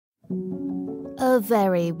A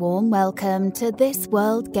very warm welcome to this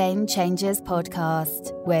World Game Changers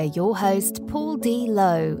podcast, where your host, Paul D.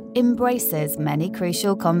 Lowe, embraces many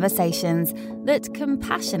crucial conversations that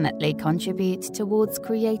compassionately contribute towards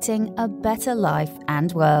creating a better life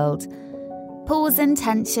and world. Paul's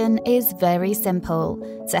intention is very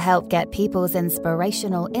simple: to help get people's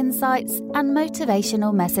inspirational insights and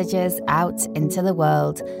motivational messages out into the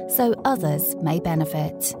world so others may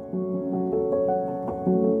benefit.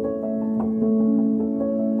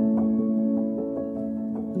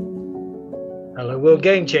 Hello, World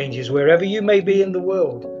Game Changers, wherever you may be in the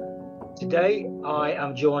world. Today, I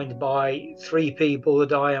am joined by three people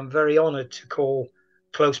that I am very honoured to call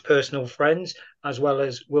close personal friends, as well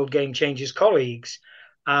as World Game Changers colleagues.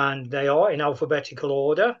 And they are in alphabetical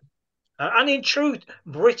order. And in true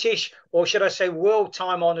British, or should I say world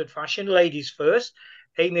time-honoured fashion, ladies first.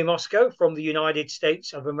 Aimee Mosco from the United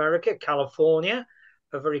States of America, California,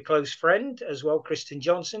 a very close friend, as well Kristin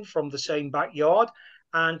Johnson from the same backyard,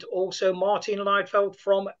 and also Martin Leifeld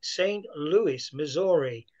from St. Louis,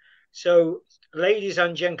 Missouri. So, ladies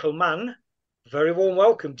and gentlemen, very warm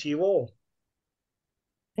welcome to you all.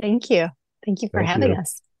 Thank you. Thank you for having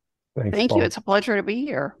us. Thank you. It's a pleasure to be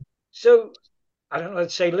here. So, I don't know,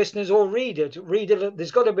 let's say listeners or readers. Reader,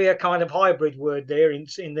 there's got to be a kind of hybrid word there in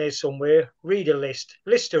there somewhere. Reader list,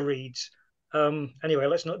 lister reads. Anyway,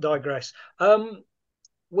 let's not digress.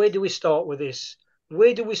 Where do we start with this?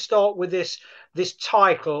 Where do we start with this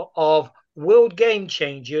title of World Game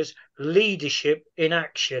Changers, Leadership in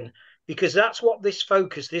Action? Because that's what this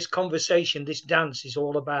focus, this conversation, this dance is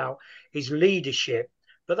all about, is leadership.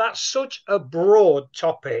 But that's such a broad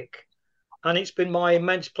topic. And it's been my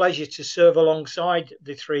immense pleasure to serve alongside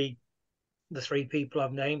the three people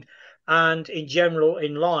I've named, and in general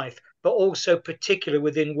in life, but also particularly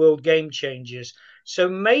within World Game Changers. So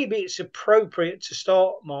maybe it's appropriate to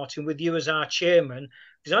start, Martin, with you as our chairman,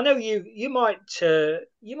 because I know you might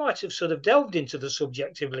have sort of delved into the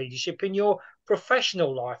subject of leadership in your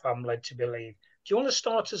professional life, I'm led to believe. Do you want to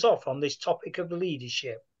start us off on this topic of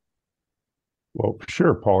leadership? Well,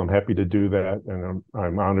 sure, Paul. I'm happy to do that, and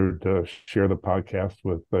I'm honored to share the podcast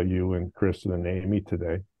with you and Kristin and Aimee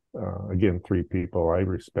today. Again, three people I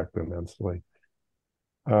respect immensely.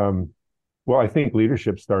 Well, I think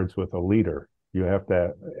leadership starts with a leader. You have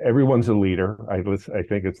to. Everyone's a leader. I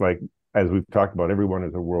think it's like, as we've talked about, everyone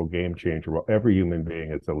is a world game changer. Well, every human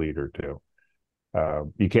being is a leader too.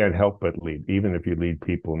 You can't help but lead, even if you lead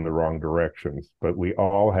people in the wrong directions. But we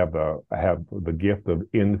all have the gift of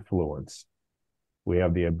influence. We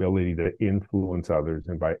have the ability to influence others,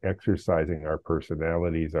 and by exercising our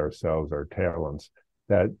personalities, ourselves, our talents,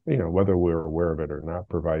 that, whether we're aware of it or not,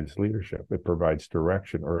 provides leadership. It provides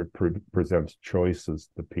direction, or it presents choices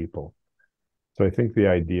to people. So I think the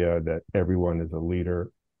idea that everyone is a leader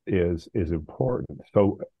is important.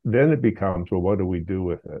 So then it becomes, well, what do we do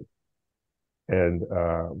with it? And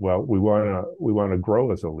well, we want to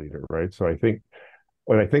grow as a leader, right? So I think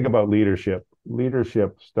when I think about leadership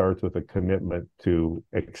starts with a commitment to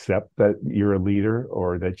accept that you're a leader,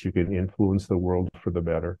 or that you can influence the world for the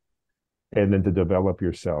better, and then to develop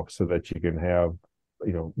yourself so that you can have,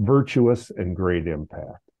 virtuous and great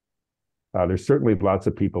impact. There's certainly lots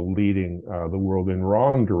of people leading the world in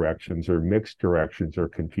wrong directions, or mixed directions, or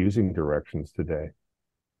confusing directions today.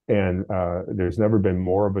 And there's never been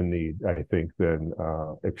more of a need, I think, than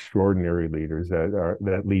extraordinary leaders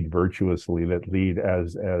that lead virtuously, that lead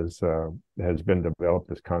as has been developed,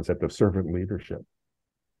 this concept of servant leadership.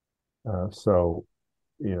 So,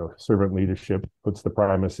 servant leadership puts the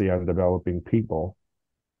primacy on developing people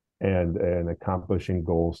and accomplishing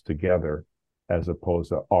goals together, as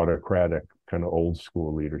opposed to autocratic kind of old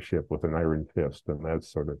school leadership with an iron fist and that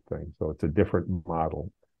sort of thing. So it's a different model.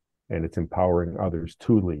 And it's empowering others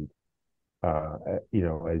to lead,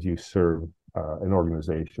 as you serve an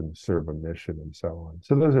organization, serve a mission, and so on.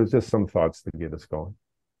 So those are just some thoughts to get us going.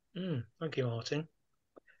 Thank you, Martin.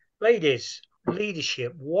 Ladies,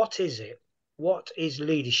 leadership, what is it? What is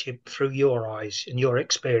leadership through your eyes and your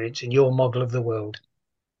experience and your model of the world?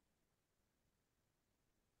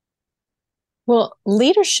 Well,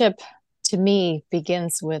 leadership to me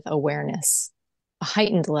begins with awareness. A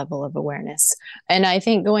heightened level of awareness. And I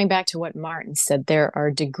think, going back to what Martin said, there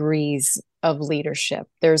are degrees of leadership.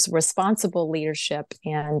 There's responsible leadership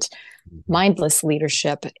and mindless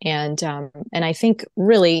leadership. And I think,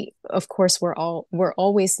 really, of course, we're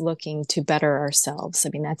always looking to better ourselves. I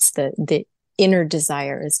mean, that's the inner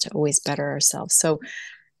desire, is to always better ourselves. So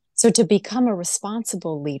to become a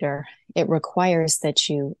responsible leader, it requires that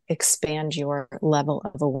you expand your level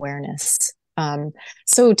of awareness.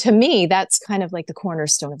 So to me, that's kind of like the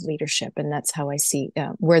cornerstone of leadership. And that's how I see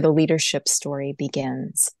where the leadership story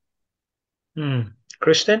begins.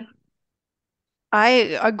 Kristin? I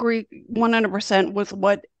agree 100% with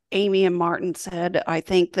what Aimee and Martin said. I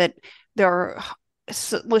think that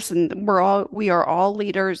listen, we are all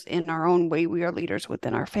leaders in our own way. We are leaders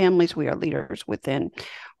within our families. We are leaders within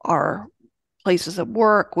our places of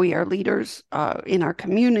work. We are leaders in our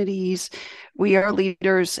communities. We are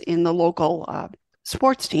leaders in the local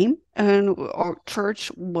sports team or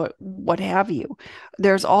church, what have you.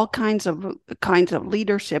 There's all kinds of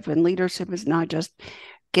leadership, and leadership is not just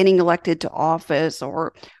getting elected to office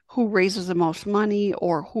or who raises the most money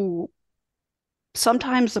or who.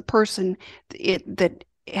 Sometimes the person that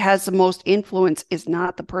has the most influence is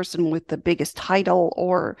not the person with the biggest title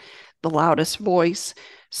or the loudest voice.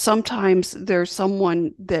 Sometimes there's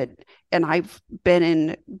someone that, and I've been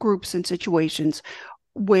in groups and situations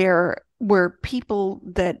where people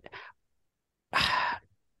that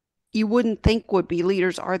you wouldn't think would be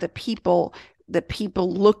leaders are the people that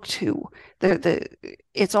people look to.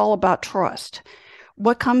 It's all about trust.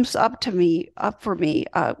 What comes up for me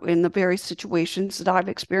in the various situations that I've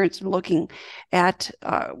experienced looking at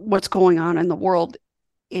what's going on in the world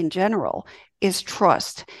in general is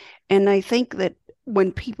trust. And I think that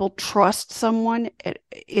when people trust someone,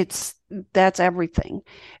 that's everything.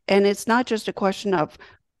 And it's not just a question of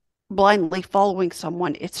blindly following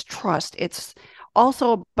someone, it's trust. It's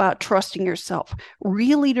also about trusting yourself.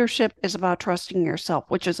 Real leadership is about trusting yourself,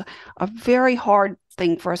 which is a very hard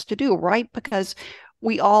thing for us to do, right? Because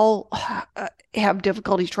we all have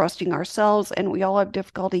difficulty trusting ourselves, and we all have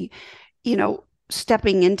difficulty,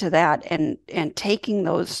 stepping into that and taking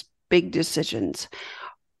those big decisions.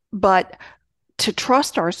 But to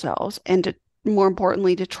trust ourselves and to, more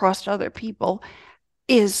importantly, to trust other people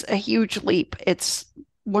is a huge leap. It's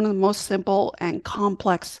one of the most simple and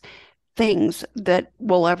complex things that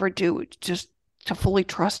we'll ever do, just to fully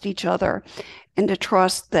trust each other and to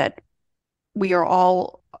trust that we are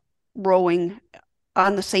all rowing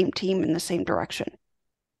on the same team in the same direction.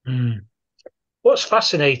 What's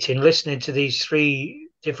fascinating listening to these three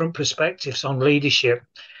different perspectives on leadership,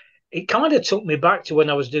 it kind of took me back to when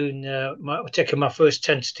I was doing taking my first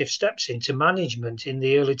tentative steps into management in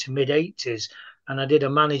the early to mid 80s. And I did a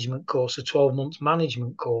management course, a 12-month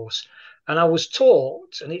management course. And I was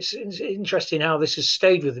taught, and it's interesting how this has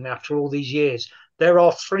stayed with me after all these years, there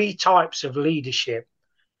are three types of leadership: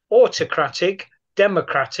 autocratic,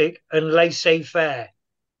 democratic, and laissez-faire.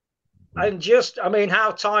 And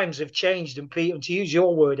how times have changed, and to use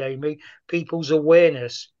your word, Aimee, people's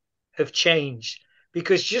awareness have changed.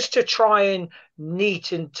 Because just to try and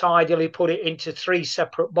neat and tidily put it into three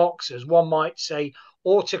separate boxes, one might say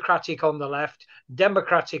autocratic on the left,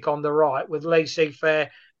 democratic on the right, with laissez-faire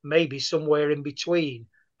maybe somewhere in between.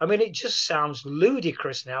 It just sounds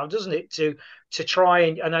ludicrous now, doesn't it, to try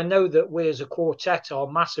and I know that we as a quartet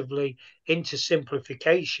are massively into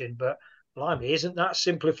simplification, but blimey, isn't that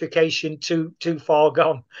simplification too far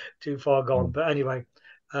gone? Too far gone. But anyway,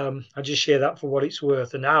 I just share that for what it's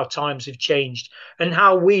worth, and how times have changed and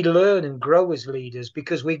how we learn and grow as leaders,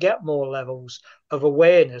 because we get more levels of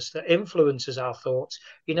awareness that influences our thoughts.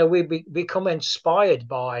 We become inspired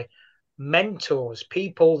by mentors,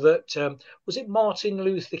 people that was it Martin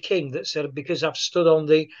Luther King that said, because I've stood on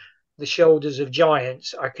the shoulders of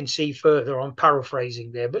giants, I can see further. I'm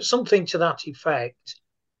paraphrasing there, but something to that effect.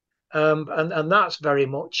 And that's very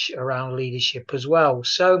much around leadership as well.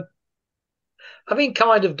 So having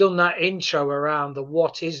kind of done that intro around the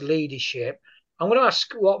what is leadership, I'm going to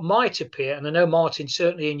ask what might appear, and I know, Martin,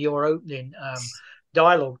 certainly in your opening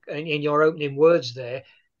dialogue, in your opening words there,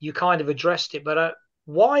 you kind of addressed it, but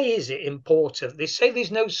why is it important? They say there's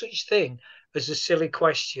no such thing as a silly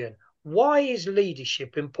question. Why is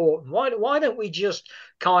leadership important? Why don't we just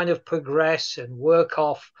kind of progress and work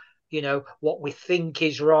off, what we think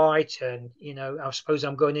is right? And, I suppose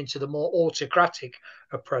I'm going into the more autocratic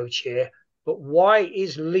approach here, but why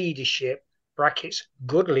is leadership, brackets,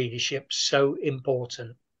 good leadership, so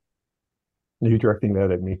important? Are you directing that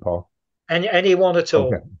at me, Paul? Anyone at all.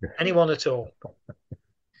 Okay. Anyone at all.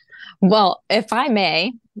 Well, if I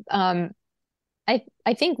may,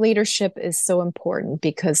 I think leadership is so important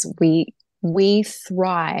because we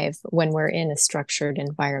thrive when we're in a structured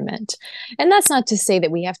environment. And that's not to say that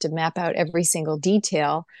we have to map out every single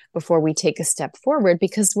detail before we take a step forward,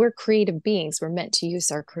 because we're creative beings. We're meant to use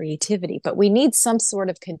our creativity, but we need some sort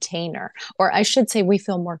of container, or I should say we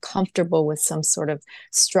feel more comfortable with some sort of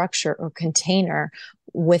structure or container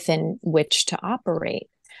within which to operate.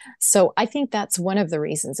 So I think that's one of the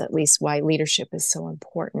reasons, at least, why leadership is so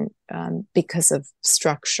important, because of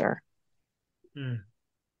structure. Mm.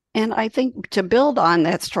 And I think to build on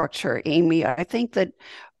that structure, Aimee, I think that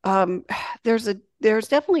there's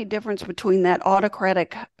definitely a difference between that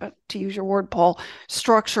autocratic, to use your word, Paul,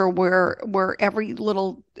 structure where every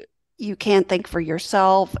little you can't think for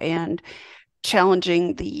yourself and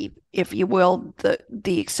challenging the, if you will,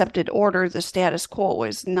 the accepted order, the status quo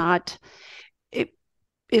is not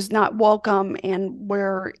welcome, and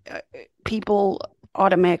where people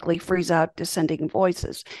automatically freeze out dissenting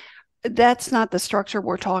voices. That's not the structure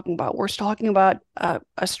we're talking about. We're talking about a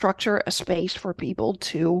structure, a space for people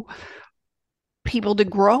to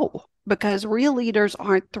grow, because real leaders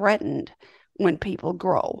aren't threatened when people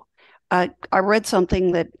grow. I read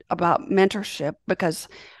something about mentorship, because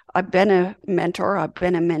I've been a mentor, I've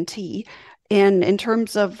been a mentee, and in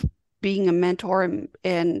terms of being a mentor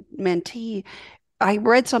and mentee, I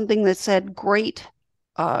read something that said great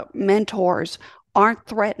mentors aren't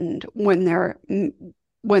threatened when their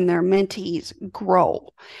mentees grow,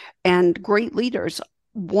 and great leaders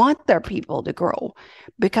want their people to grow,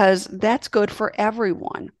 because that's good for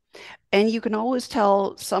everyone. And you can always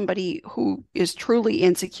tell somebody who is truly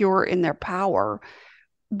insecure in their power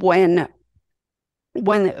when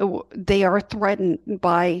they are threatened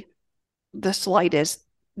by the slightest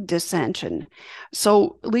dissension.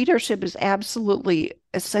 So leadership is absolutely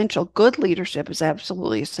essential. Good leadership is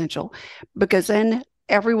absolutely essential, because then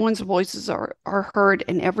everyone's voices are heard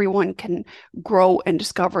and everyone can grow and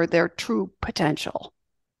discover their true potential.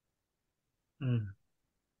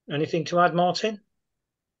 Anything to add, Martin?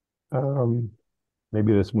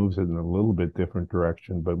 Maybe this moves it in a little bit different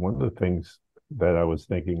direction, but one of the things that I was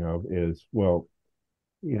thinking of is, well,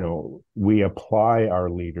 we apply our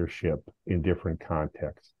leadership in different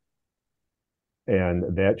contexts,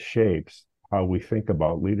 and that shapes how we think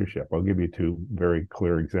about leadership. I'll give you two very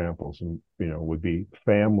clear examples, and would be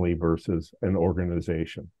family versus an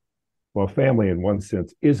organization. Well, family in one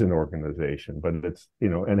sense is an organization, but it's,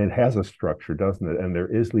 and it has a structure, doesn't it? And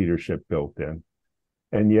there is leadership built in.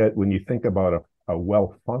 And yet when you think about a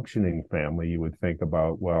well-functioning family, you would think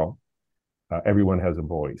about, well, everyone has a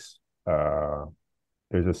voice.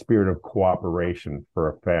 There's a spirit of cooperation for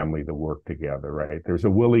a family to work together, right? There's a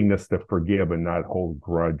willingness to forgive and not hold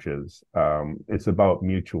grudges. It's about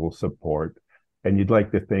mutual support. And you'd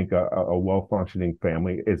like to think a well-functioning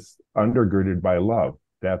family is undergirded by love.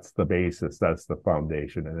 That's the basis. That's the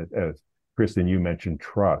foundation. And as Kristin, you mentioned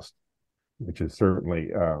trust, which is certainly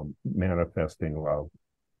manifesting love.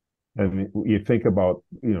 And you think about,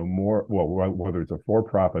 more, well, whether it's a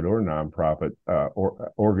for-profit or nonprofit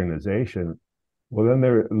or organization, well, then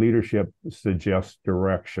their leadership suggests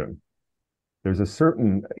direction. There's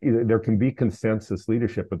there can be consensus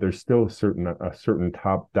leadership, but there's still a certain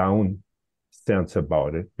top-down sense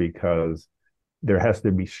about it, because there has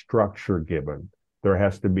to be structure given. There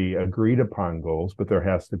has to be agreed upon goals, but there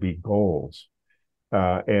has to be goals.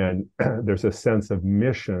 And there's a sense of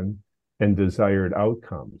mission and desired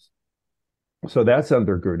outcomes. So that's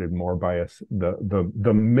undergirded more by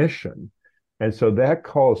the mission. And so that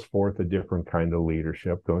calls forth a different kind of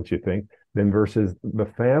leadership, don't you think, than versus the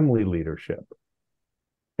family leadership.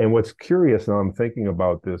 And what's curious, and I'm thinking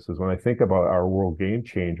about this, is when I think about our World Game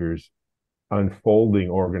Changers unfolding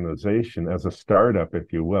organization as a startup,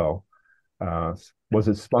 if you will, was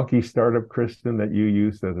it Spunky Startup, Kristin, that you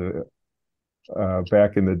used as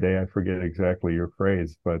back in the day? I forget exactly your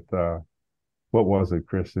phrase, but what was it,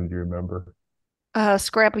 Kristin? Do you remember?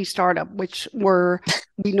 Scrappy Startup, which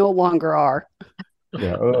we no longer are.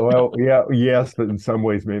 Yeah. Well, yeah, yes, but in some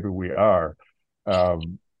ways maybe we are.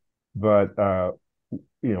 But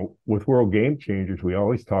with World Game Changers, we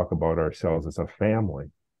always talk about ourselves as a family.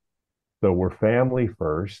 So we're family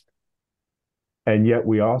first. And yet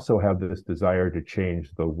we also have this desire to change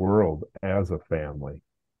the world as a family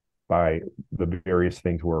by the various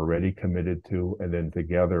things we're already committed to. And then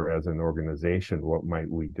together as an organization, what might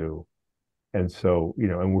we do? And so,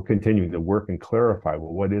 and we're continuing to work and clarify,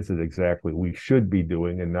 well, what is it exactly we should be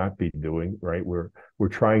doing and not be doing, right? We're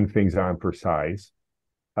trying things on for size.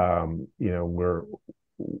 As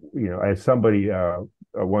somebody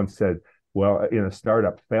once said, well, in a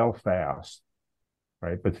startup, fail fast,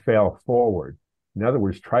 right? But fail forward. In other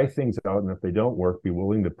words, try things out, and if they don't work, be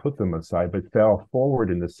willing to put them aside, but fail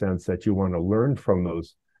forward in the sense that you want to learn from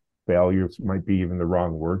those failures. Might be even the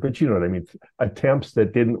wrong word, but you know what I mean? Attempts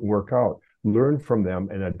that didn't work out. Learn from them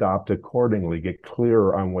and adopt accordingly. Get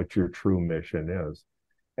clearer on what your true mission is.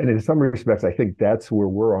 And in some respects, I think that's where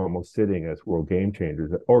we're almost sitting as World Game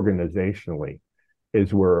Changers organizationally,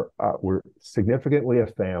 is we're significantly a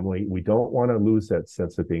family. We don't want to lose that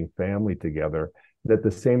sense of being family together. And at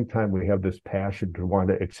the same time, we have this passion to want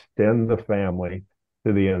to extend the family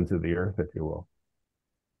to the ends of the earth, if you will.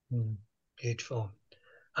 Beautiful.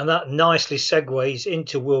 And that nicely segues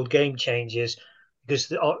into World Game Changers,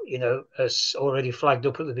 because, as already flagged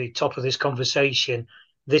up at the top of this conversation,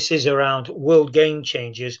 this is around World Game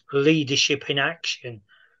Changers, leadership in action.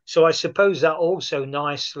 So I suppose that also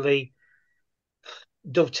nicely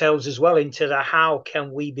dovetails as well into the how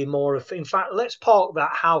can we be more. In fact, let's park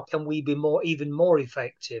that how can we be even more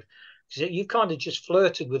effective. You kind of just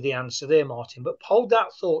flirted with the answer there, Martin, but hold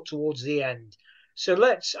that thought towards the end. So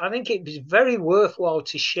I think it'd be very worthwhile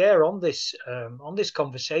to share on this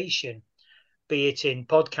conversation, be it in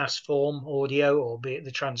podcast form, audio, or be it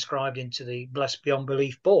the transcribed into the Blessed Beyond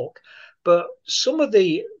Belief book. But some of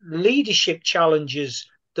the leadership challenges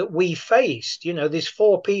that we faced, there's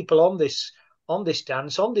 4 people on this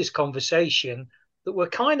dance, on this conversation, that were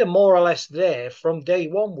kind of more or less there from day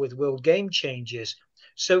one with World Game Changers.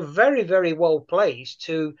 So very, very well placed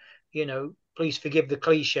to, please forgive the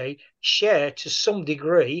cliche, share to some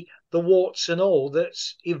degree the warts and all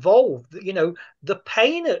that's evolved, the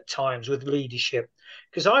pain at times with leadership.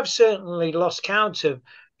 Because I've certainly lost count of,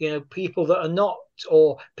 people that are not,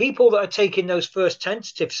 or people that are taking those first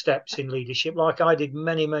tentative steps in leadership, like I did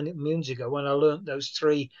many, many moons ago when I learned those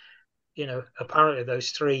 3, apparently those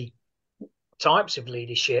 3 types of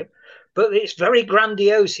leadership. But it's very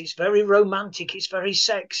grandiose, it's very romantic, it's very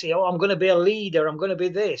sexy. Oh, I'm going to be a leader, I'm going to be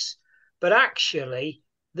this. But actually,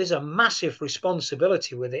 there's a massive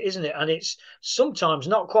responsibility with it, isn't it? And it's sometimes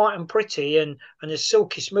not quite and pretty and as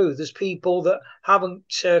silky smooth as people that haven't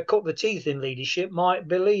cut the teeth in leadership might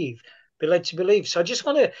be led to believe. So I just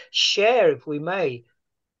want to share, if we may,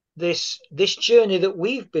 this journey that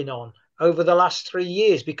we've been on over the last 3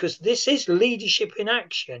 years, because this is leadership in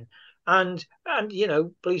action. And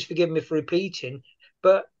please forgive me for repeating,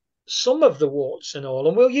 but some of the warts and all,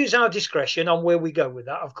 and we'll use our discretion on where we go with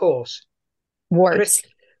that, of course. Warts.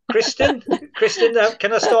 Kristin,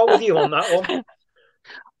 can I start with you on that one?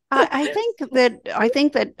 I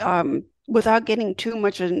think that without getting too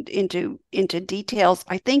much into details,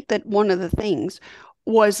 I think that one of the things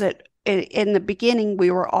was that in the beginning we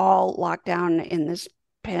were all locked down in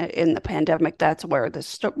the pandemic. That's where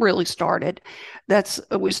this really started.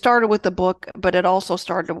 We started with the book, but it also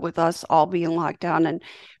started with us all being locked down and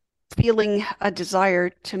feeling a desire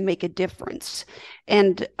to make a difference.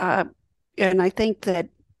 And I think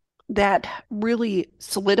that really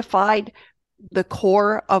solidified the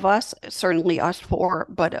core of us, certainly us 4,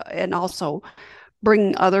 but and also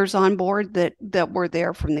bringing others on board that were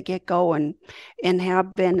there from the get-go and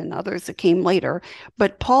have been, and others that came later.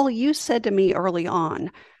 But Paul, you said to me early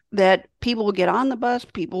on that people will get on the bus,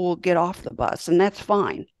 people will get off the bus, and that's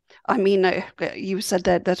fine. I mean, you said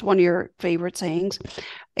that's one of your favorite sayings,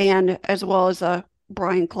 and as well as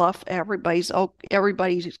Brian Clough,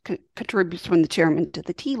 everybody contributes from the chairman to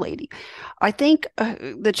the tea lady. I think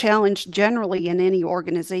the challenge generally in any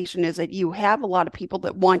organization is that you have a lot of people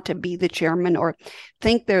that want to be the chairman or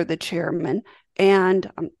think they're the chairman, and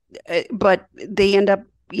but they end up,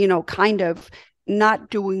 kind of not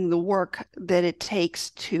doing the work that it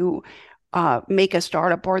takes to make a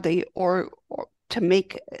startup or to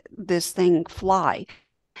make this thing fly.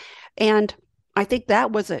 And I think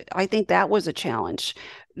that was a challenge,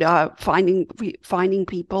 finding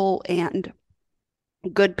people and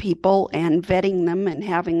good people and vetting them and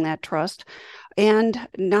having that trust. And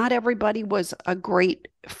not everybody was a great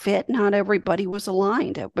fit. Not everybody was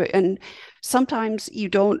aligned. And sometimes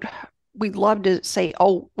we'd love to say,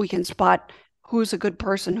 oh, we can spot who's a good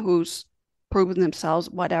person, who's proven themselves,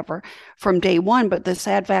 whatever, from day one. But the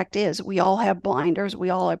sad fact is we all have blinders. We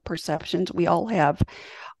all have perceptions. We all have,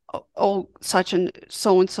 oh, such and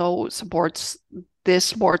so supports this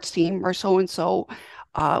sports team, or so and so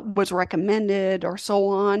was recommended, or so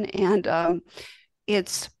on. And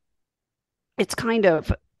it's a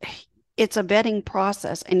vetting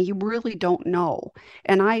process, and you really don't know.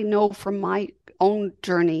 And I know from my own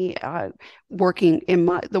journey, working in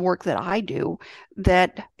the work that I do,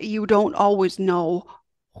 that you don't always know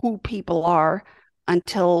who people are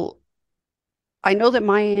until, I know that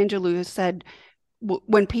Maya Angelou has said,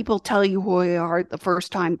 when people tell you who they are the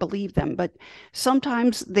first time, believe them. But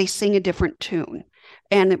sometimes they sing a different tune.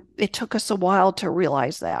 And it took us a while to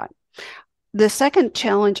realize that. The second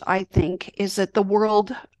challenge, I think, is that the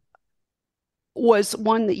world was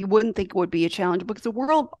one that you wouldn't think would be a challenge, because the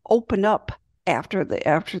world opened up after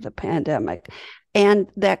the pandemic. And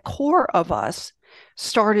that core of us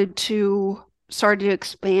started to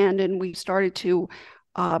expand, and we started to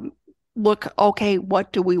look, okay,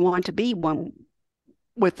 what do we want to be when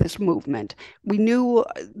with this movement. We knew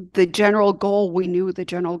the general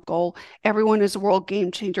goal. Everyone is a world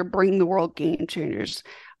game changer. Bring the world game changers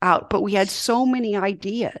out. But we had so many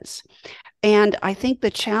ideas. And I think the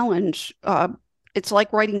challenge, it's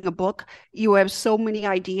like writing a book. You have so many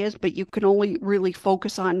ideas, but you can only really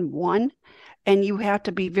focus on one. And you have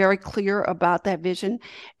to be very clear about that vision.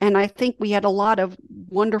 And I think we had a lot of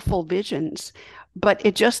wonderful visions, but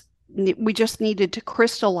we just needed to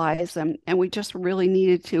crystallize them. And we just really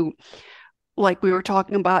needed to, like we were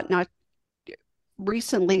talking about not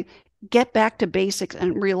recently, get back to basics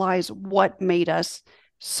and realize what made us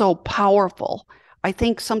so powerful. I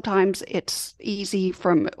think sometimes it's easy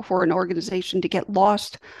for an organization to get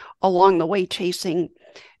lost along the way, chasing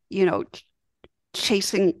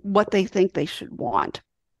what they think they should want,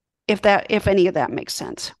 if any of that makes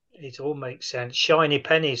sense. It all makes sense. Shiny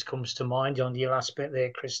pennies comes to mind on your last bit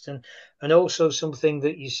there, Kristin, and also something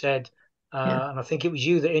that you said, and I think it was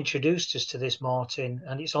you that introduced us to this, Martin,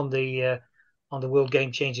 and it's on the World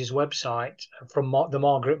Game Changers website from the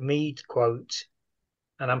Margaret Mead quote,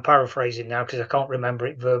 and I'm paraphrasing now because I can't remember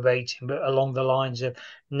it verbatim, but along the lines of,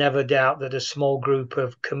 never doubt that a small group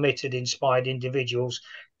of committed, inspired individuals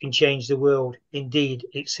can change the world. Indeed,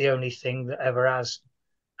 it's the only thing that ever has.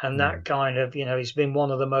 And that kind of, it's been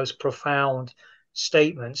one of the most profound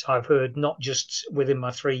statements I've heard, not just within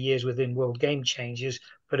my 3 years within World Game Changers,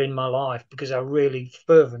 but in my life, because I really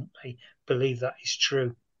fervently believe that is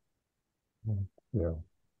true. Yeah.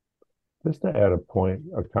 Just to add a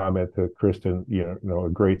comment to Kristin, a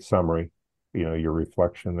great summary, your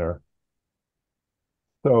reflection there.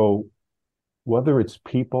 So whether it's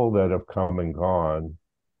people that have come and gone,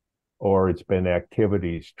 or it's been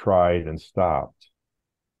activities tried and stopped,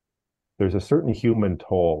 there's a certain human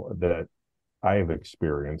toll that I have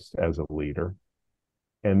experienced as a leader.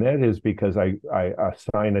 And that is because I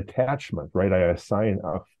assign attachment, right? I assign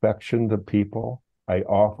affection to people.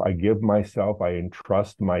 I give myself, I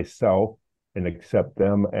entrust myself and accept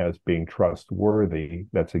them as being trustworthy.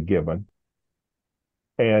 That's a given.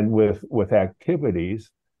 And with activities,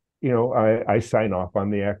 I sign off on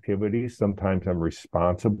the activities. Sometimes I'm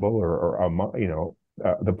responsible or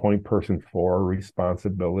the point person for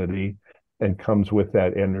responsibility, and comes with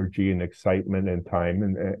that energy and excitement and time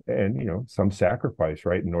and some sacrifice,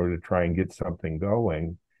 right, in order to try and get something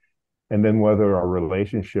going. And then whether our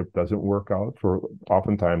relationship doesn't work out for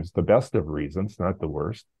oftentimes the best of reasons, not the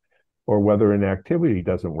worst, or whether an activity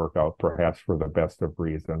doesn't work out perhaps for the best of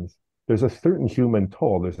reasons, there's a certain human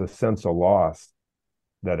toll. There's a sense of loss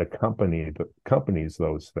that accompanies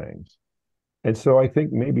those things. And so I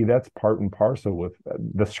think maybe that's part and parcel with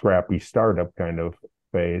the scrappy startup kind of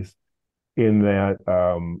phase, in that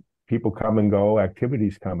people come and go,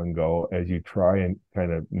 activities come and go as you try and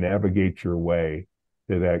kind of navigate your way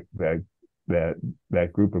to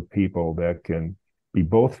that group of people that can be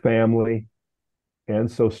both family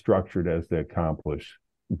and so structured as to accomplish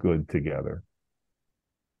good together.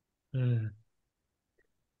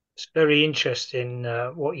 It's very interesting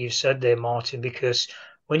what you said there, Martin, because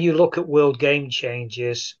when you look at World Game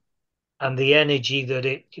Changers and the energy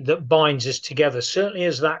that binds us together, certainly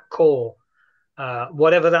as that core,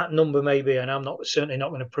 whatever that number may be, and I'm certainly not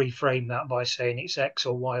going to pre-frame that by saying it's X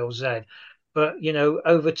or Y or Z, but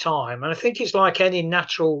over time, and I think it's like any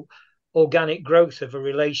natural organic growth of a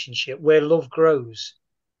relationship where love grows,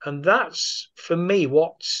 and that's for me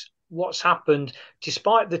what's happened,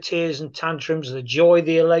 despite the tears and tantrums, the joy,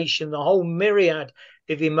 the elation, the whole myriad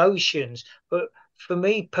of emotions. But for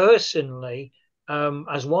me personally,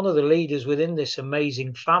 as one of the leaders within this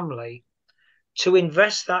amazing family, to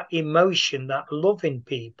invest that emotion, that love in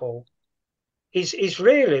people is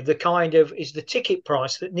really is the ticket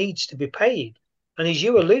price that needs to be paid. And as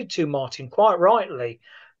you allude to, Martin, quite rightly,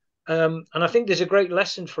 and I think there's a great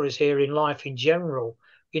lesson for us here in life in general.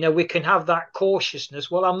 We can have that cautiousness.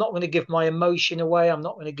 Well, I'm not going to give my emotion away. I'm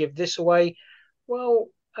not going to give this away. Well,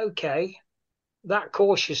 okay, that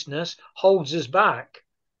cautiousness holds us back,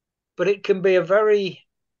 but it can be a very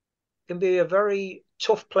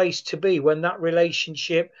tough place to be when that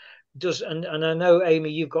relationship does. And I know,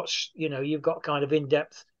 Aimee, you've got kind of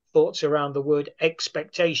in-depth thoughts around the word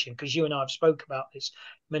expectation, because you and I have spoke about this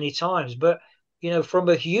many times. But from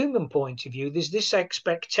a human point of view, there's this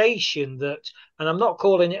expectation that, and I'm not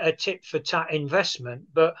calling it a tit for tat investment,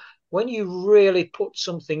 but when you really put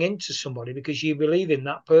something into somebody because you believe in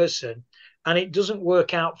that person and it doesn't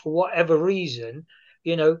work out for whatever reason,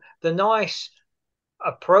 the nice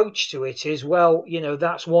approach to it is, well,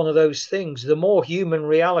 that's one of those things. The more human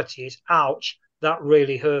reality is, ouch, that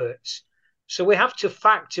really hurts. So we have to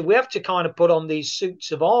kind of put on these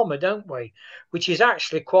suits of armor, don't we? Which is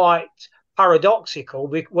actually quite paradoxical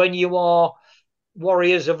when you are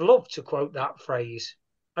warriors of love, to quote that phrase.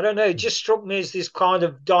 I don't know, it just struck me as this kind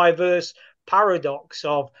of diverse paradox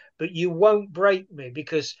of, but you won't break me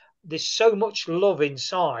because there's so much love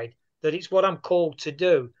inside that it's what I'm called to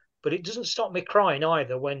do, but it doesn't stop me crying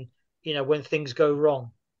either when, when things go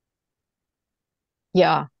wrong.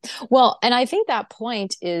 Yeah. Well, and I think that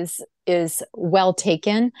point is well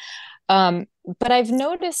taken. But I've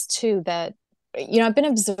noticed too that, I've been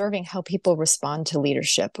observing how people respond to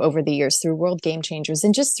leadership over the years through World Game Changers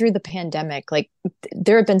and just through the pandemic. Like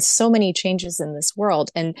there have been so many changes in this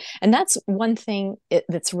world, and that's one thing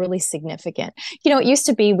that's really significant. It used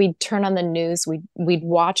to be we'd turn on the news, we'd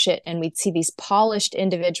watch it, and we'd see these polished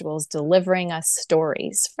individuals delivering us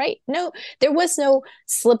stories. Right? No, there was no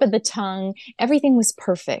slip of the tongue. Everything was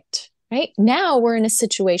perfect. Right now, we're in a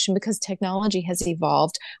situation because technology has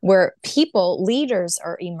evolved where leaders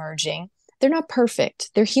are emerging. They're not perfect.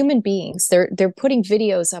 They're human beings. They're putting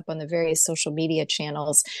videos up on the various social media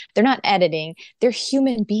channels. They're not editing. They're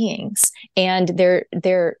human beings, and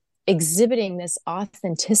they're exhibiting this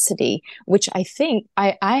authenticity, which I think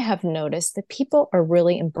I have noticed that people are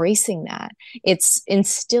really embracing that. It's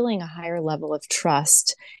instilling a higher level of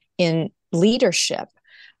trust in leadership.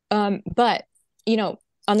 But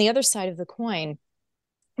on the other side of the coin,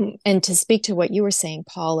 and to speak to what you were saying,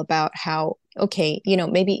 Paul, about how, okay,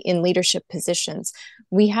 maybe in leadership positions,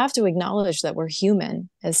 we have to acknowledge that we're human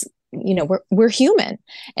we're human.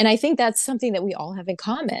 And I think that's something that we all have in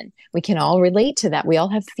common. We can all relate to that. We all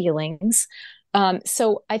have feelings.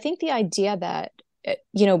 So I think the idea that,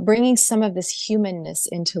 bringing some of this humanness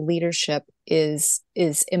into leadership is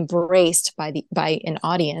embraced by an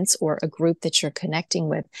audience or a group that you're connecting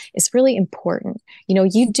with is really important.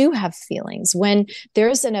 You do have feelings when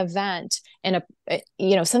there's an event and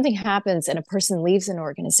something happens and a person leaves an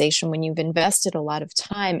organization when you've invested a lot of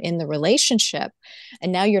time in the relationship,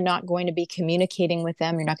 and now you're not going to be communicating with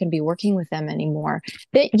them, you're not going to be working with them anymore,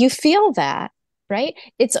 that you feel that, right?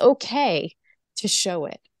 It's okay to show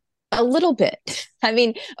it a little bit. I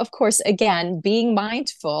mean, of course, again, being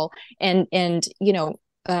mindful and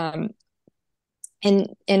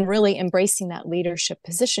really embracing that leadership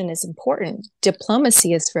position is important.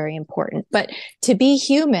 Diplomacy is very important, but to be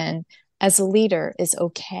human as a leader is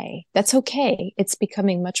okay. That's okay. It's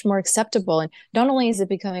becoming much more acceptable. And not only is it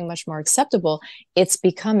becoming much more acceptable, it's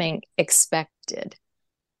becoming expected.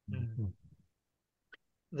 Mm-hmm.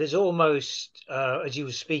 There's almost, as you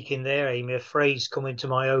were speaking there, Aimee, a phrase coming to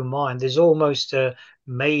my own mind. There's almost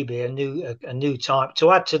maybe a new type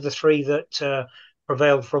to add to the three that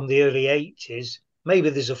prevailed from the early 80s. Maybe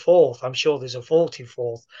there's a fourth. I'm sure there's a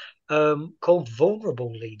 44th called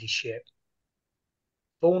vulnerable leadership.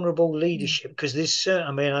 Vulnerable leadership, because there's certain.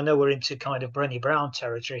 I mean, I know we're into kind of Brené Brown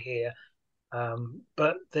territory here,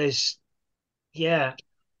 but there's,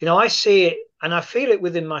 I see it and I feel it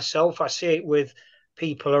within myself. I see it with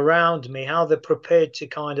people around me, how they're prepared to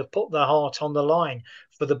kind of put their heart on the line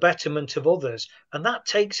for the betterment of others. And that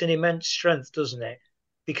takes an immense strength, doesn't it?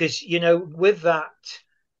 Because, with that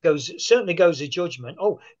certainly goes a judgment.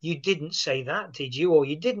 Oh, you didn't say that, did you? Or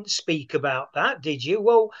you didn't speak about that, did you?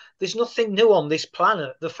 Well, there's nothing new on this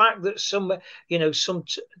planet. The fact that some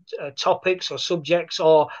topics or subjects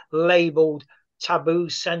are labeled taboo,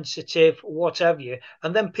 sensitive, whatever,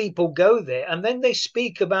 and then people go there and then they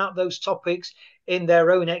speak about those topics in their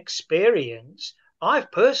own experience. I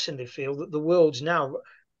personally feel that the world's now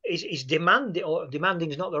is demanding, or demanding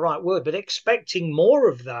is not the right word, but expecting more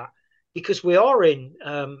of that, because we're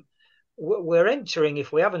entering,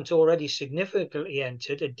 if we haven't already significantly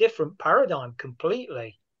entered, a different paradigm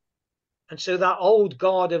completely. And so that old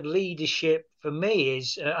guard of leadership for me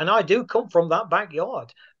is, and I do come from that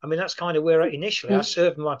backyard. I mean, that's kind of where initially I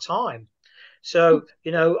served my time. So,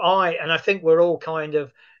 I think we're all kind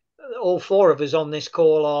of, all four of us on this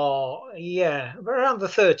call are, around the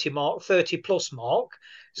 30 plus mark.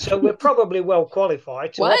 So we're probably well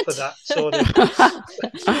qualified to offer that sort of.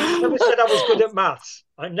 I never said I was good at maths.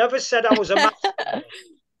 I never said I was a maths.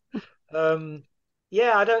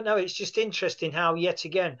 I don't know. It's just interesting how, yet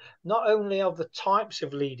again, not only of the types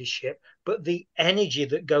of leadership, but the energy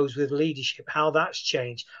that goes with leadership, how that's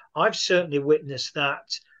changed. I've certainly witnessed that,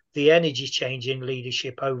 the energy change in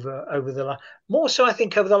leadership over the last, more so I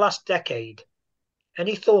think over the last decade.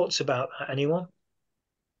 Any thoughts about that, anyone?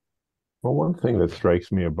 Well, one thing that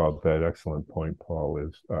strikes me about that excellent point, Paul,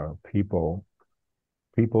 is people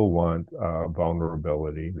want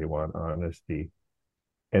vulnerability, they want honesty,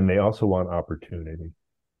 and they also want opportunity.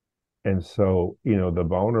 And so, the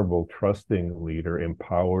vulnerable, trusting leader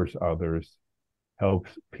empowers others,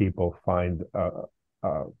 helps people find, a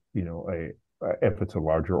if it's a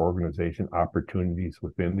larger organization, opportunities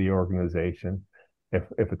within the organization. If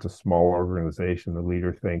it's a small organization, the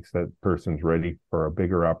leader thinks that person's ready for a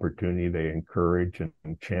bigger opportunity, they encourage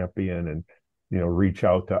and champion and reach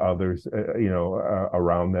out to others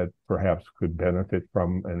around that perhaps could benefit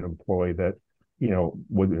from an employee that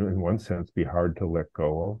would in one sense be hard to let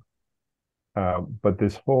go of. But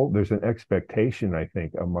there's an expectation, I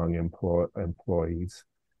think, among employees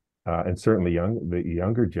and certainly the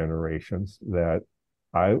younger generations that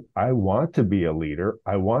I want to be a leader.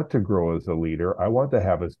 I want to grow as a leader. I want to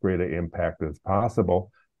have as great an impact as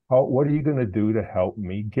possible. What are you going to do to help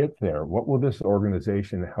me get there? What will this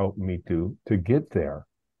organization help me do to get there?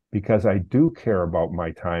 Because I do care about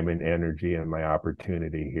my time and energy and my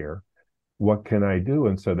opportunity here. What can I do?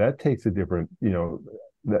 And so that takes a different,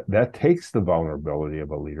 that takes the vulnerability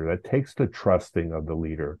of a leader. That takes the trusting of the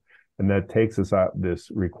leader. And that takes us out this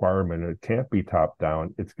requirement. It can't be top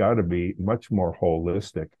down. It's got to be much more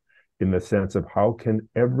holistic in the sense of how can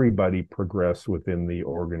everybody progress within the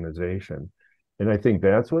organization. And I think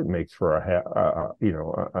that's what makes for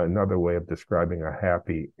another way of describing a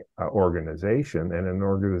happy organization, and an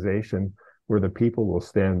organization where the people will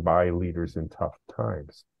stand by leaders in tough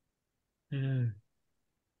times. Mm.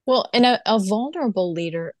 Well, and a vulnerable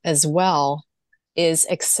leader as well is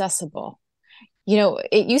accessible.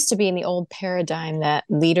 It used to be in the old paradigm that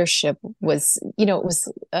leadership was,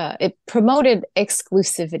 it promoted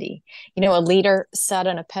exclusivity. A leader sat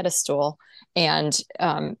on a pedestal and,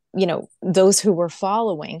 those who were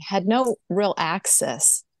following had no real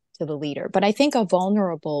access to the leader. But I think a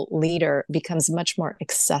vulnerable leader becomes much more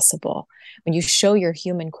accessible when you show your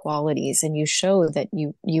human qualities and you show that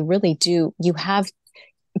you really do, you have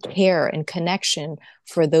care and connection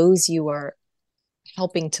for those you are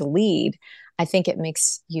helping to lead. I think it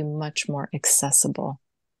makes you much more accessible.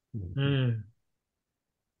 Mm.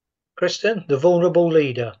 Kristin, the vulnerable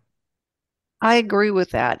leader. I agree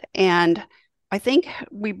with that. And I think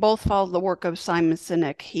we both follow the work of Simon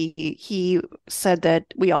Sinek. He said that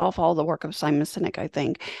we all follow the work of Simon Sinek, I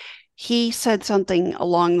think. He said something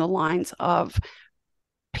along the lines of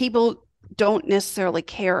people don't necessarily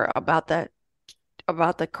care about the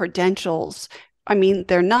credentials. I mean,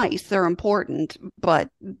 they're nice, they're important, but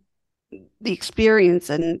the experience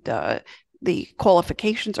and the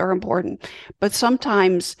qualifications are important. But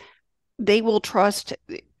sometimes they will trust,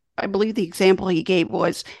 I believe the example he gave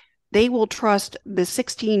was, they will trust the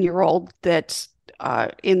 16-year-old that's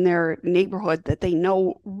in their neighborhood that they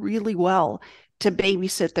know really well to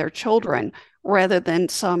babysit their children, rather than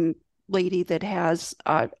some lady that has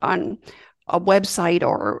on a website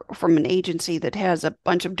or from an agency that has a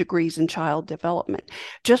bunch of degrees in child development,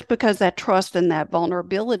 just because that trust and that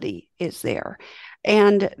vulnerability is there.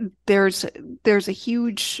 And there's a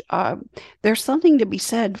huge, there's something to be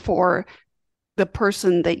said for the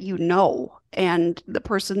person that you know and the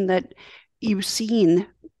person that you've seen,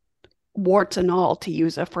 warts and all, to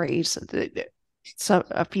use a phrase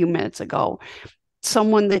a few minutes ago,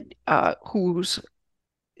 someone that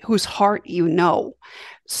whose heart you know.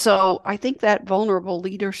 So I think that vulnerable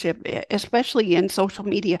leadership, especially in social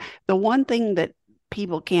media, the one thing that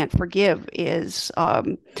people can't forgive is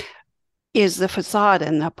the facade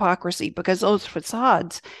and the hypocrisy, because those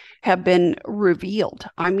facades have been revealed.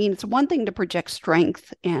 I mean, it's one thing to project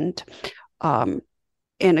strength and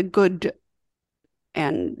a good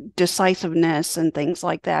and decisiveness and things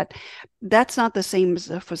like that. That's not the same as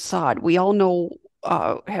a facade. We all know,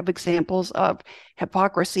 have examples of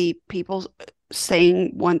hypocrisy, people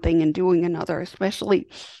saying one thing and doing another, especially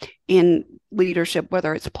in leadership,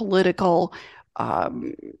 whether it's political,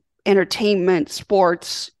 entertainment,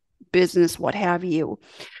 sports, business, what have you.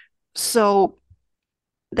 So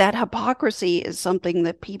that hypocrisy is something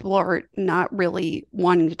that people are not really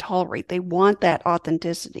wanting to tolerate. They want that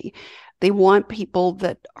authenticity. They want people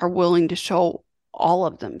that are willing to show all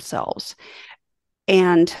of themselves.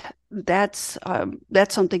 And that's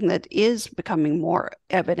something that is becoming more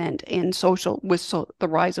evident in the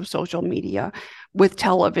rise of social media, with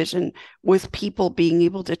television, with people being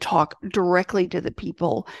able to talk directly to the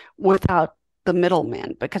people without the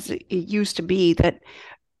middleman, because it used to be that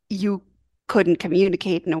you couldn't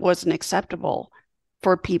communicate and it wasn't acceptable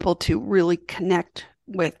for people to really connect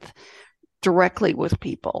directly with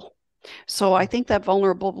people. So I think that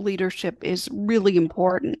vulnerable leadership is really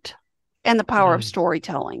important, and the power of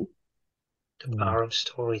storytelling. The power of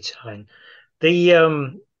storytelling.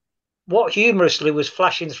 What humorously was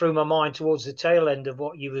flashing through my mind towards the tail end of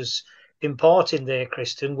what you was imparting there,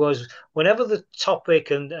 Kristin, was whenever the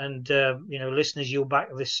topic and listeners, you'll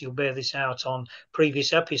bear this out on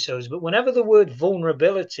previous episodes, but whenever the word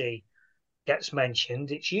vulnerability gets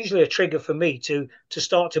mentioned, it's usually a trigger for me to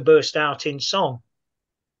start to burst out in song.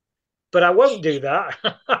 But I won't do that.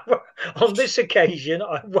 On this occasion,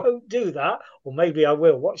 I won't do that. Or maybe I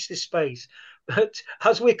will. Watch this space. But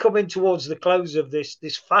as we're coming towards the close of this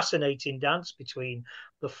fascinating dance between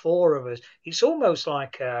the four of us, it's almost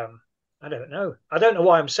like I don't know. I don't know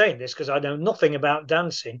why I'm saying this because I know nothing about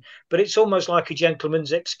dancing, but it's almost like a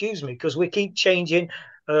gentleman's excuse me because we keep changing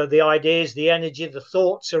the ideas, the energy, the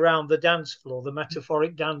thoughts around the dance floor, the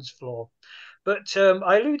metaphoric dance floor. But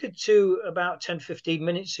I alluded to about 10, 15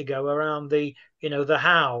 minutes ago around the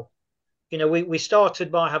how. We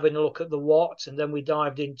started by having a look at the what, and then we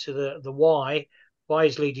dived into the why. Why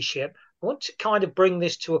is leadership? I want to kind of bring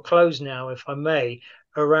this to a close now, if I may,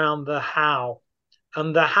 around the how.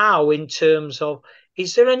 And the how in terms of,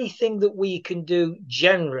 is there anything that we can do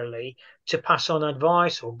generally to pass on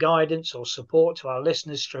advice or guidance or support to our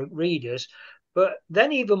listeners stroke readers? But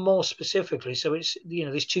then even more specifically, so it's,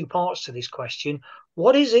 there's two parts to this question.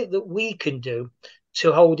 What is it that we can do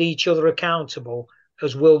to hold each other accountable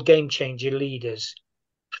as world game changer leaders?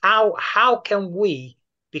 How can we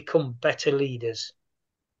become better leaders?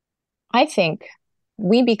 I think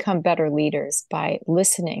we become better leaders by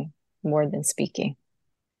listening more than speaking.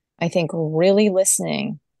 I think really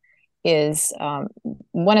listening is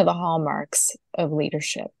one of the hallmarks of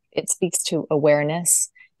leadership. It speaks to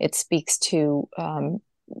awareness. It speaks to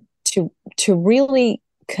really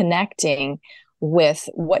connecting with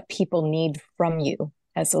what people need from you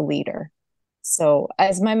as a leader. So,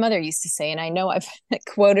 as my mother used to say, and I know I've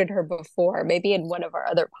quoted her before, maybe in one of our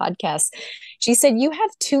other podcasts, she said, "You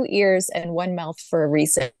have two ears and one mouth for a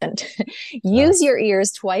reason. Use your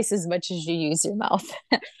ears twice as much as you use your mouth."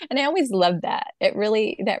 And I always loved that. That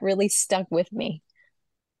really stuck with me.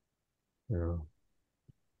 Yeah.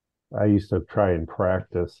 I used to try and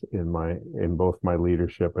practice in both my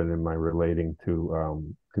leadership and in my relating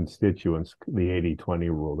to constituents, the 80-20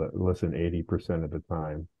 rule, that listen 80% of the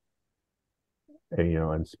time.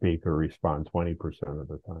 And speak or respond 20% of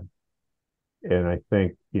the time. And I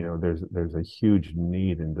think, there's a huge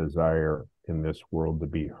need and desire in this world to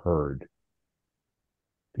be heard.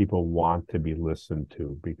 People want to be listened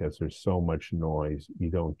to because there's so much noise, you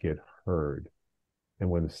don't get heard. And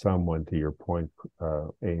when someone, to your point,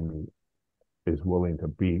 Aimee, is willing to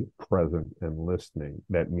be present and listening,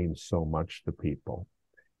 that means so much to people.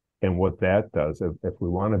 And what that does, if we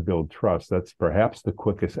want to build trust, that's perhaps the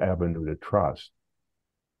quickest avenue to trust,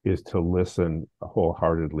 is to listen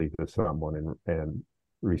wholeheartedly to someone and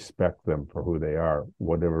respect them for who they are,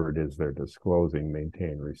 whatever it is they're disclosing,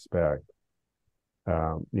 maintain respect.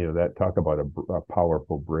 That talk about a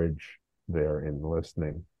powerful bridge there in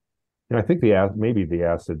listening. And I think maybe the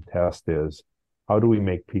acid test is, how do we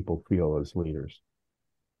make people feel as leaders?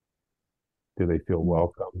 Do they feel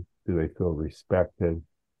welcome? Do they feel respected?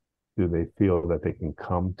 Do they feel that they can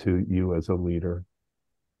come to you as a leader?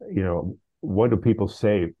 What do people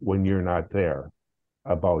say when you're not there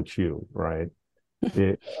about you, right?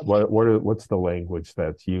 What's the language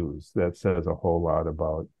that's used? That says a whole lot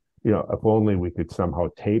about, if only we could somehow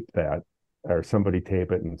tape that, or somebody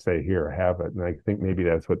tape it and say, here, have it. And I think maybe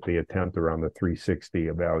that's what the attempt around the 360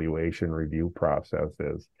 evaluation review process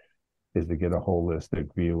is to get a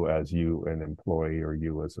holistic view as you, an employee, or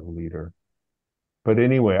you as a leader. But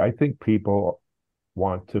anyway, I think people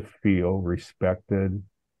want to feel respected,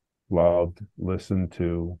 loved, listened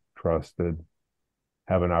to, trusted,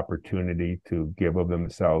 have an opportunity to give of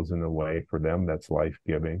themselves in a way for them that's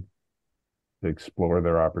life-giving, to explore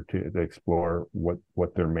their opportunity, to explore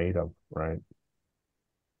what they're made of, right?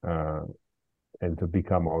 And to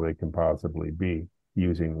become all they can possibly be,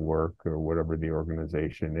 using work or whatever the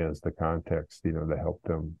organization is, the context, to help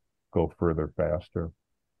them go further, faster.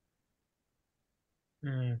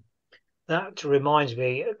 That reminds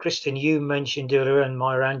me, Kristin, you mentioned earlier and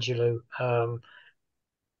Maya Angelou,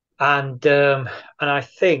 and I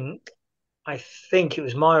think it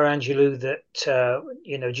was Maya Angelou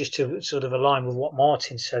that just to sort of align with what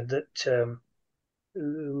Martin said, that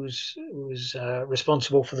was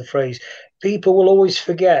responsible for the phrase, "People will always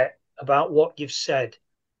forget about what you've said,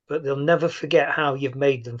 but they'll never forget how you've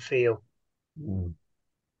made them feel."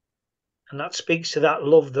 And that speaks to that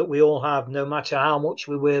love that we all have, no matter how much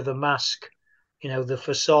we wear the mask, the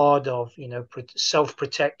facade of,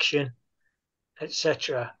 self-protection,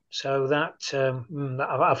 etc. So that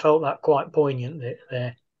I felt that quite poignant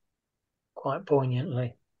there, quite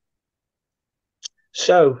poignantly.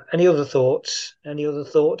 So, any other thoughts? Any other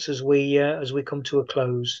thoughts as we come to a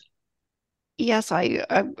close? Yes, I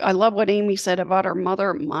love what Aimee said about her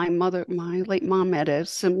mother. My late mom had a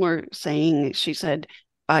similar saying. She said,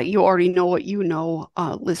 You already know what you know.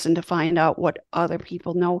 Listen to find out what other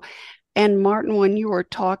people know. And Martin, when you were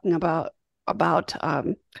talking about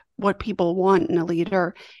what people want in a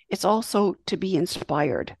leader, it's also to be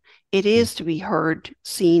inspired. It is to be heard,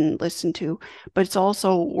 seen, listened to, but it's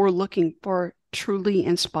also we're looking for truly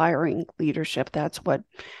inspiring leadership. That's what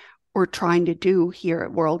we're trying to do here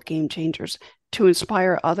at World Game Changers, to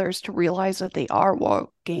inspire others to realize that they are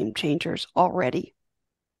world game changers already.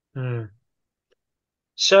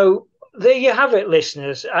 So there you have it,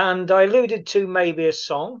 listeners. And I alluded to maybe a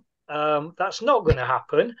song. That's not going to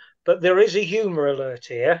happen, but there is a humour alert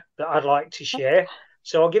here that I'd like to share.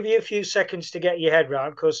 So I'll give you a few seconds to get your head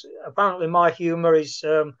round, because apparently my humour is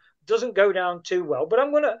doesn't go down too well. But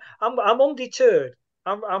I'm undeterred.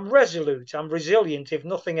 I'm resolute. I'm resilient, if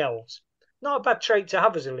nothing else. Not a bad trait to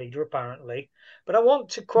have as a leader, apparently. But I want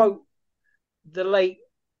to quote the late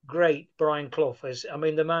great Brian Clough.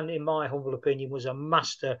 The man, in my humble opinion, was a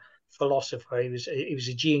master philosopher. He was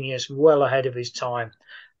a genius, well ahead of his time.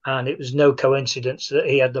 And it was no coincidence that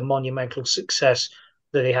he had the monumental success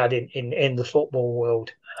that he had in the football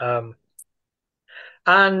world.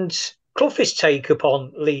 And Clough's take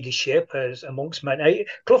upon leadership, as amongst men,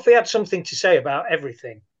 Clough had something to say about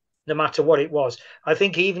everything, no matter what it was. I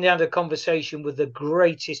think he even had a conversation with the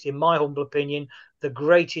greatest, in my humble opinion, the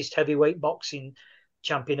greatest heavyweight boxing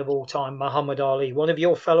champion of all time, Muhammad Ali, one of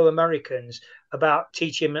your fellow Americans, about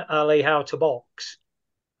teaching Ali how to box,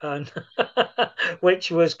 and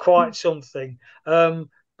which was quite something.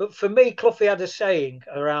 But for me, Clough had a saying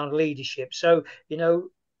around leadership. So,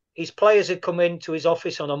 his players had come into his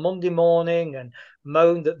office on a Monday morning and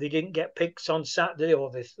moaned that they didn't get picks on Saturday, or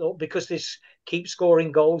they thought because they keep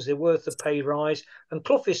scoring goals, they're worth a pay rise. And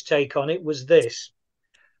Clough's take on it was this: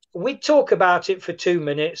 we'd talk about it for 2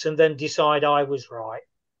 minutes and then decide I was right.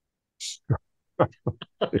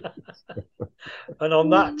 And on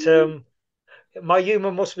that, my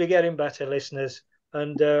humour must be getting better, listeners.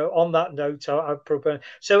 And on that note, I propose.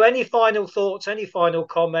 So any final thoughts, any final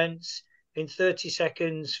comments in 30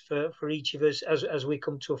 seconds for each of us as we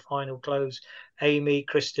come to a final close? Aimee,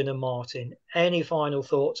 Kristin and Martin, any final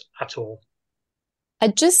thoughts at all?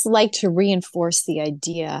 I'd just like to reinforce the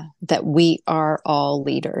idea that we are all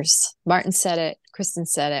leaders. Martin said it, Kristin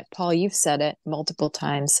said it, Paul, you've said it multiple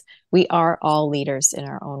times. We are all leaders in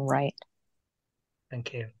our own right.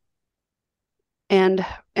 Thank you. And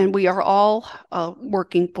we are all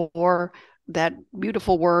working for that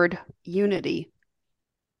beautiful word, unity.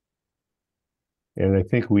 And I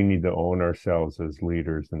think we need to own ourselves as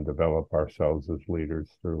leaders and develop ourselves as leaders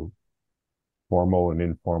through formal and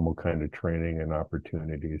informal kind of training and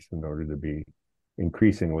opportunities in order to be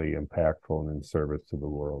increasingly impactful and in service to the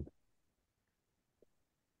world.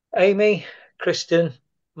 Aimee, Kristin,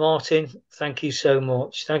 Martin, thank you so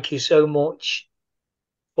much. Thank you so much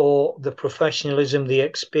for the professionalism, the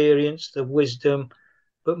experience, the wisdom,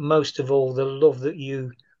 but most of all, the love that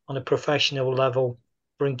you, on a professional level,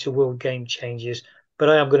 bring to World Game Changers. But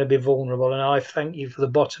I am going to be vulnerable, and I thank you for the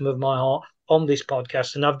bottom of my heart on this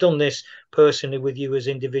podcast. And I've done this personally with you as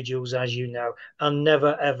individuals, as you know, and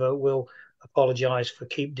never, ever will apologise for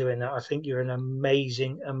keep doing that. I think you're an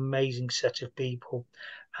amazing, amazing set of people.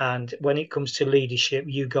 And when it comes to leadership,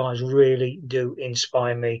 you guys really do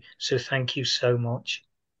inspire me. So thank you so much.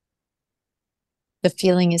 The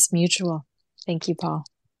feeling is mutual. Thank you, Paul.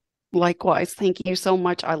 Likewise. Thank you so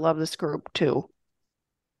much. I love this group too.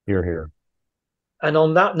 Hear, hear. And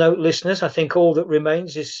on that note, listeners, I think all that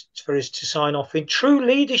remains is for us to sign off in true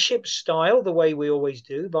leadership style, the way we always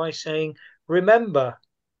do, by saying, remember,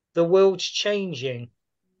 the world's changing.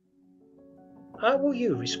 How will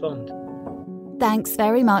you respond? Thanks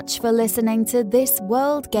very much for listening to this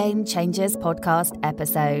World Game Changers podcast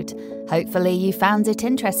episode. Hopefully you found it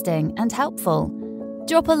interesting and helpful.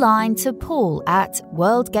 Drop a line to Paul at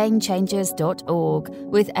worldgamechangers.org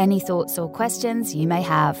with any thoughts or questions you may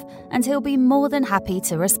have, and he'll be more than happy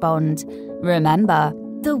to respond. Remember,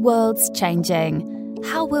 the world's changing.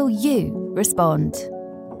 How will you respond?